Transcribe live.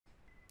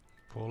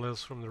Paul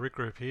Ellis from the RIC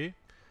Group here.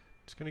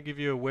 Just going to give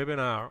you a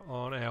webinar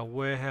on our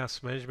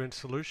warehouse management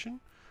solution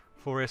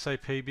for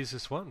SAP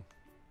Business One.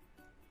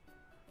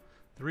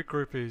 The RIC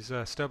Group is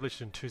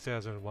established in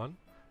 2001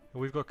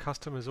 and we've got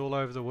customers all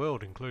over the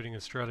world, including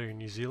Australia and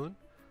New Zealand,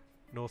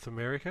 North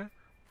America,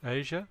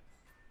 Asia,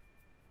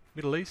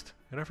 Middle East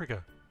and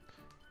Africa.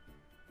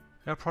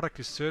 Our product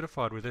is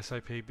certified with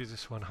SAP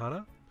Business One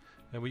HANA,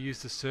 and we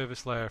use the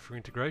service layer for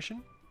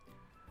integration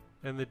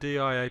and the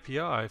DI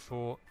API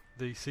for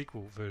the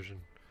SQL version.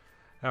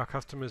 Our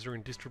customers are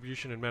in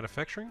distribution and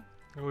manufacturing,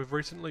 and we've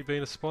recently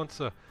been a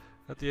sponsor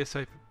at the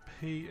SAP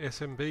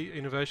SMB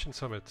Innovation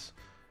Summits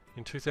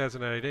in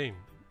 2018,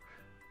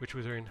 which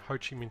was in Ho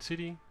Chi Minh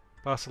City,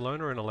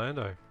 Barcelona and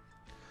Orlando.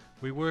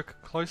 We work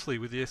closely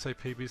with the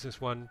SAP Business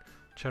One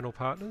channel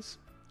partners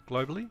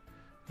globally,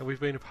 and we've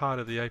been a part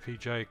of the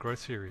APJ Growth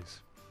Series.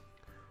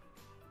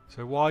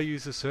 So why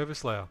use the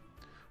service layer?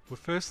 Well,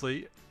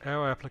 firstly,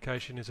 our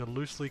application is a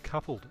loosely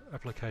coupled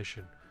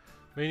application,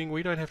 meaning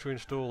we don't have to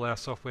install our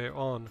software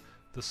on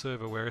the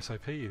server where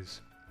SAP is.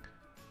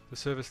 The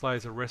service layer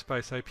is a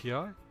REST-based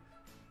API,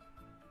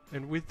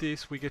 and with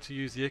this we get to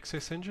use the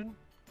Access engine,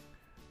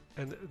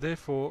 and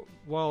therefore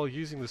while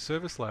using the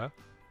service layer,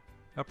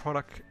 our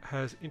product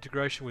has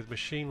integration with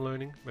machine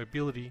learning,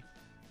 mobility,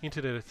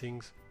 Internet of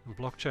Things and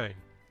blockchain.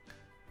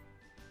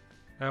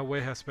 Our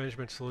warehouse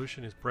management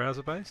solution is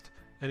browser-based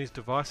and is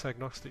device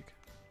agnostic.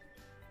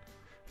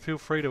 Feel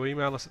free to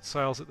email us at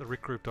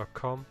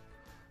sales@thericgroup.com,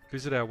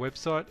 visit our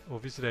website or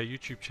visit our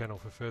YouTube channel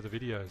for further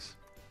videos.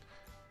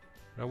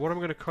 Now what I'm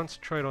going to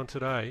concentrate on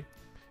today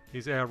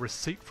is our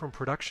receipt from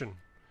production.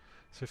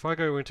 So if I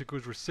go into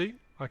goods receipt,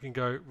 I can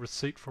go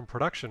receipt from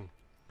production.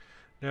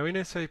 Now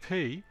in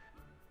SAP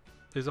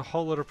there's a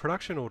whole lot of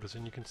production orders,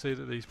 and you can see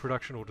that these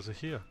production orders are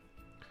here.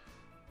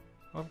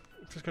 I'm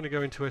just going to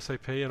go into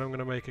SAP and I'm going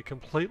to make a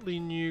completely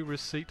new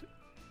receipt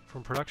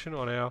from production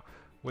on our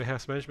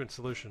warehouse management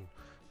solution.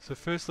 So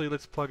firstly,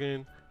 let's plug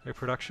in a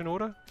production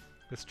order.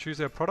 Let's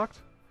choose our product.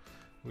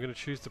 We're going to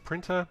choose the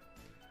printer,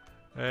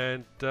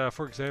 and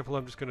for example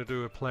I'm just going to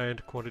do a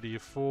planned quantity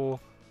of 4.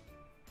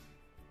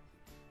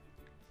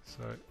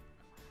 So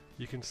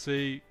you can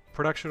see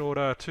production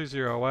order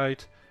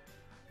 208,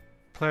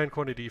 planned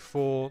quantity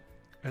 4,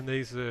 and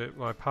these are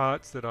my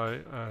parts that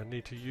I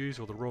need to use,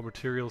 or the raw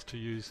materials to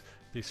use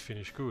this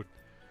finished good.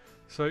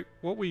 So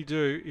what we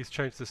do is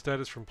change the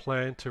status from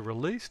planned to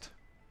released,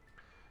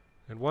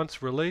 and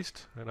once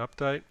released, an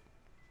update,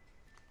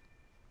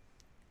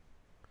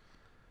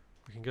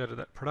 we can go to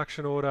that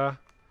production order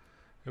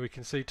and we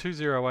can see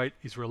 208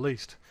 is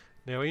released.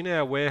 Now in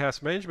our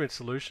warehouse management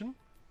solution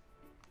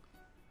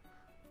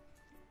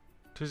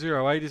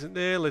 208 isn't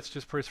there. Let's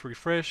just press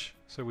refresh.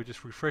 So we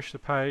just refresh the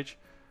page,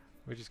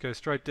 we just go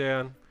straight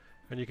down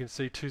and you can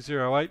see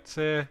 208's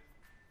there.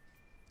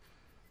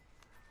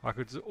 I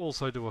could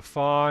also do a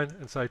find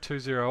and say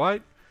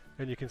 208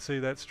 and you can see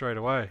that straight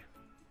away.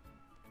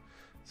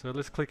 So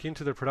let's click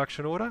into the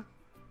production order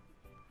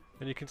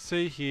and you can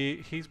see here,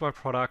 here's my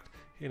product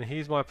and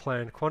here's my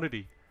planned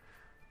quantity.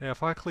 Now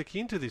if I click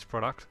into this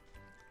product,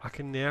 I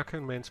can now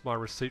commence my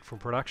receipt from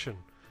production.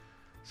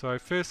 So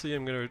firstly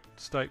I'm going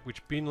to state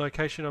which bin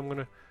location I'm going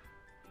to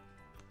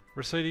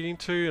receipt it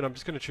into, and I'm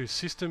just going to choose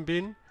system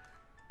bin,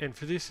 and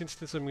for this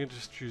instance I'm going to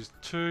just choose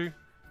 2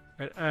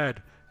 and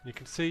add. And you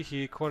can see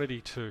here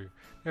quantity 2.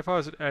 Now if I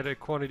was to add a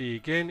quantity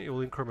again, it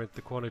will increment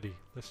the quantity.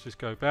 Let's just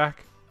go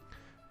back.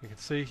 You can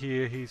see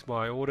here, here's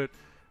my audit.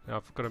 Now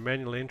I've got a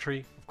manual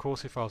entry. Of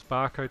course if I was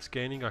barcode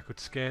scanning I could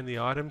scan the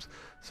items.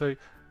 So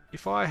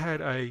if I had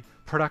a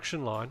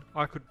production line,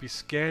 I could be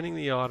scanning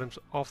the items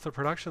off the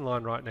production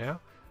line right now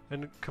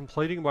and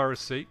completing my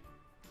receipt,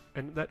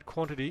 and that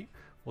quantity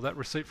or that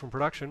receipt from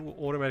production will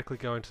automatically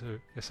go into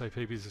SAP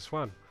Business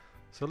One.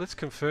 So let's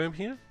confirm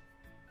here.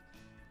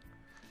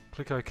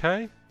 Click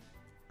OK.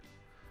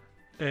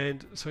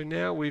 And so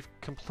now we've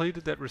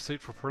completed that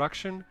receipt for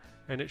production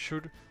and it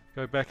should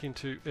go back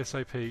into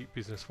SAP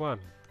Business One.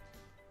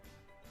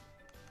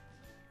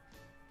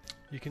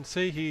 You can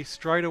see here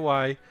straight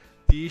away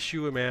the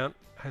issue amount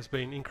has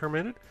been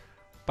incremented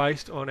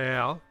based on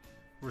our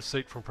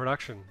receipt from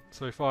production.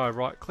 So if I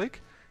right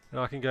click and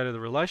I can go to the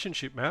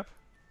relationship map,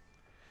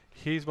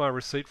 here's my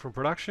receipt from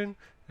production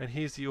and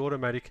here's the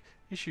automatic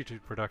issue to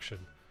production.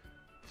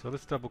 So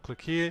let's double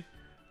click here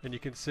and you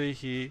can see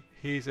here,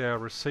 here's our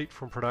receipt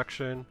from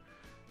production.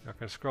 I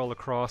can scroll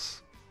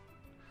across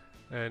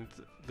and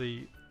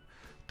the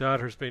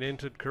data has been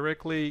entered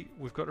correctly.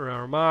 We've got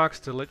our remarks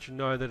to let you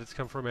know that it's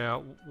come from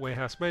our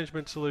warehouse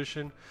management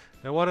solution.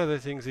 Now one of the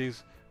things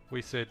is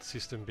we said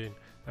system bin,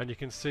 and you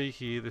can see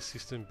here the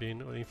system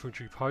bin or the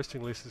inventory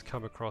posting list has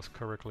come across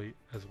correctly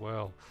as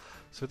well.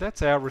 So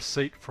that's our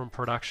receipt from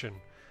production.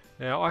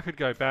 Now I could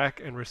go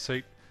back and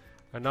receipt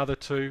another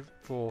 2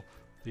 for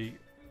the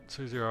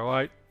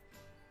 208.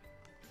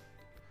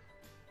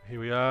 Here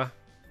we are,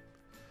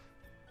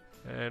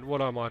 and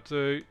what I might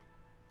do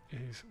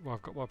is, well,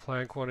 I've got my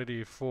planned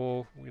quantity of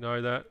 4, we know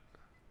that.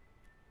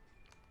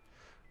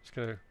 Just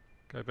going to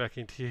go back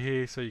into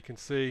here so you can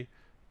see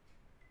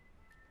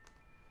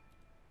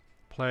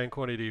plan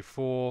quantity of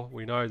 4.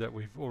 We know that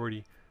we've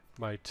already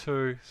made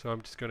 2, so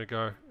I'm just going to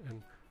go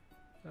and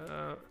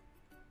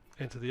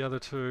enter the other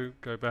 2,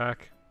 go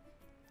back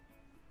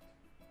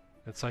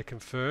and say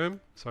confirm.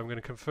 So I'm going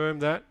to confirm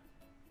that,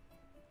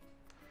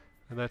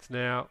 and that's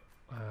now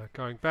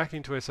going back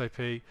into SAP.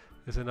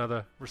 There's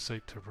another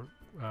receipt to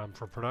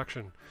from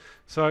production.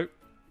 So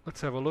let's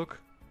have a look.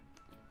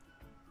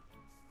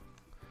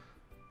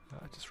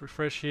 Just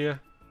refresh here.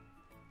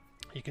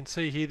 You can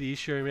see here the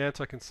issue amounts.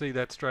 I can see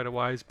that straight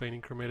away has been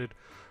incremented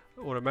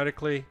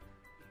automatically.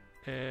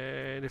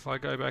 And if I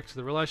go back to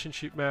the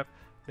relationship map,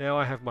 now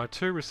I have my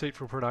 2 receipt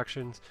from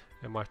productions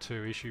and my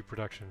 2 issue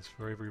productions.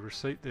 For every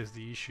receipt there's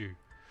the issue.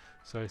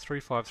 So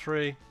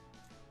 353,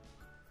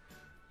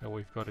 and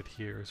we've got it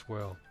here as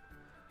well.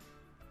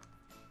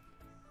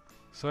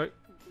 So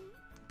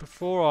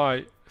before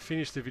I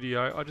finish the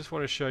video, I just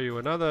want to show you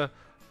another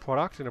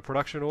product in a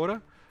production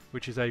order,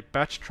 which is a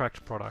batch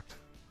tracked product.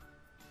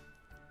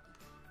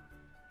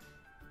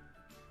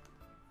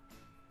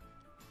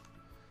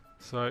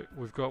 So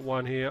we've got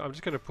one here. I'm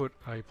just going to put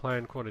a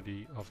planned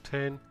quantity of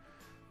 10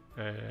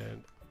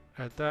 and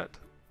add that.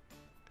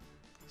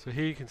 So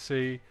here you can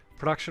see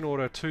production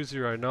order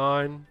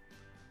 209,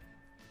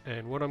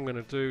 and what I'm going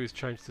to do is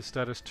change the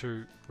status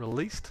to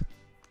released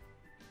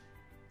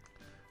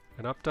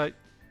and update.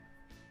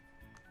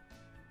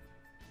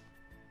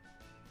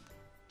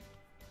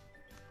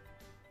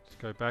 Just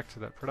go back to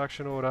that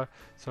production order.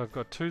 So I've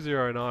got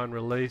 209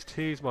 released.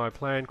 Here's my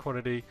planned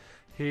quantity.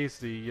 Here's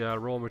the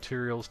raw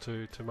materials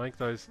to make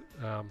those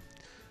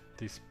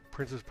this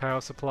printer's power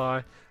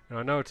supply, and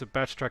I know it's a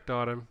batch tracked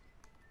item.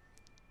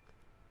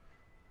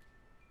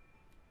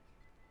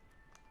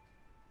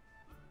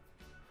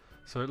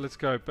 So let's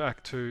go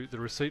back to the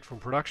receipt from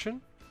production,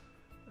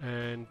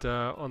 and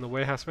on the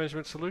warehouse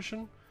management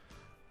solution,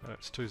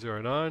 it's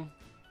 209.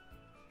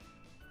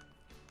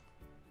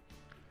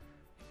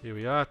 Here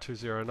we are,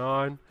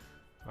 209.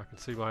 I can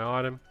see my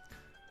item.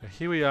 Now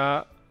here we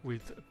are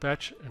with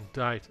batch and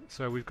date.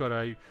 So we've got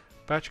a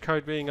batch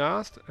code being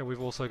asked, and we've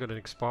also got an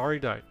expiry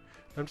date.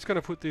 I'm just going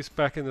to put this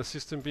back in the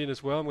system bin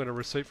as well. I'm going to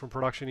receipt from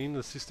production in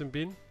the system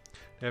bin.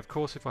 Now of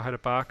course, if I had a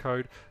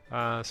barcode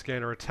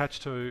scanner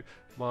attached to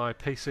my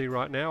PC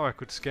right now, I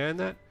could scan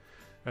that.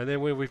 And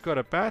then when we've got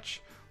a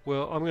batch,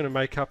 well, I'm going to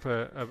make up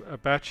a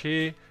batch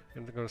here,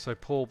 and I'm going to say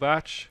Paul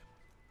batch,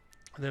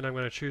 and then I'm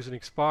going to choose an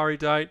expiry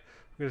date.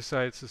 I'm going to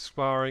say it's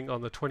expiring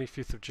on the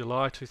 25th of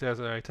July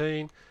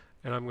 2018,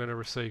 and I'm going to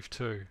receive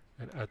 2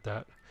 and add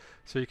that.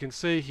 So you can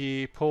see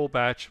here Paul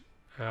batch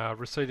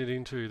receipted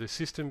into the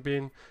system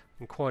bin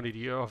in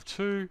quantity of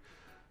 2.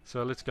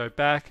 So let's go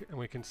back, and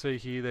we can see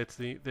here that's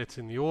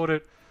in the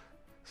audit.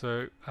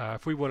 So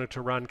if we wanted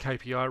to run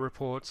KPI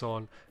reports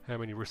on how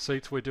many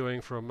receipts we're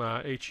doing from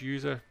each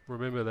user,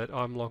 remember that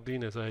I'm logged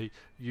in as a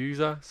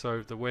user,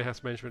 so the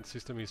warehouse management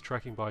system is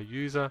tracking by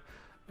user,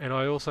 and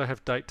I also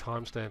have date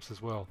timestamps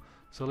as well.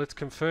 So let's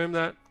confirm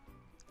that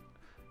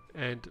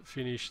and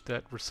finish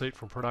that receipt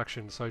from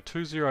production. So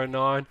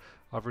 209,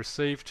 I've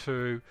received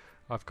 2,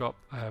 I've got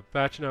a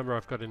batch number,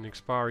 I've got an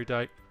expiry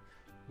date.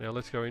 Now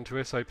let's go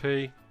into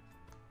SAP.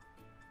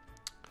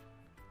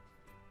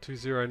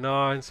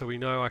 209, so we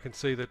know I can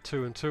see that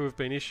 2 and 2 have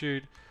been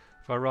issued.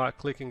 If I right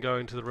click and go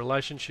into the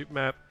relationship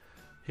map,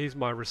 here's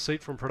my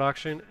receipt from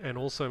production, and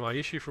also my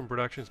issue from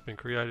production has been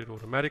created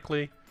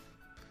automatically.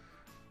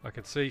 I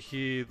can see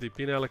here the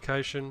bin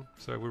allocation,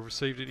 so we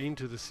received it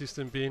into the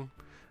system bin.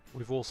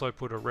 We've also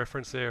put a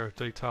reference there of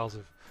details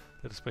of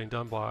that it's been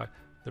done by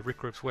the RIC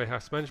Group's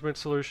warehouse management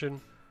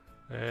solution.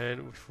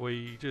 And if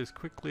we just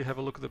quickly have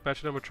a look at the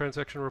batch number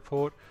transaction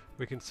report,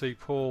 we can see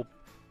Paul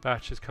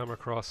batch has come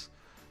across,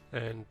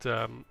 and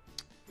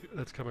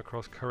that's come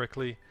across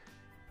correctly.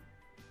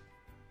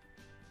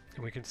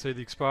 And we can see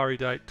the expiry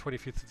date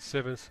 25th of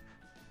the 7th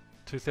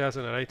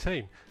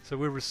 2018. So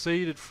we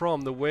received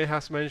from the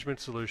warehouse management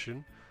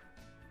solution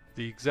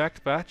the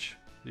exact batch,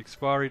 the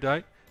expiry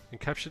date, and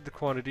captured the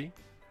quantity,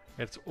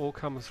 and it's all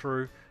come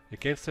through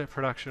against that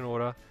production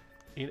order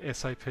in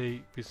SAP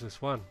Business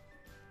One.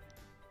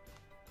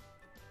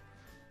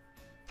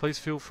 Please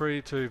feel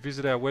free to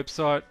visit our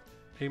website,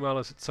 email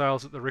us at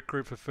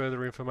sales@thericgroup for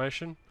further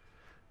information,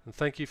 and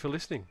thank you for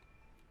listening.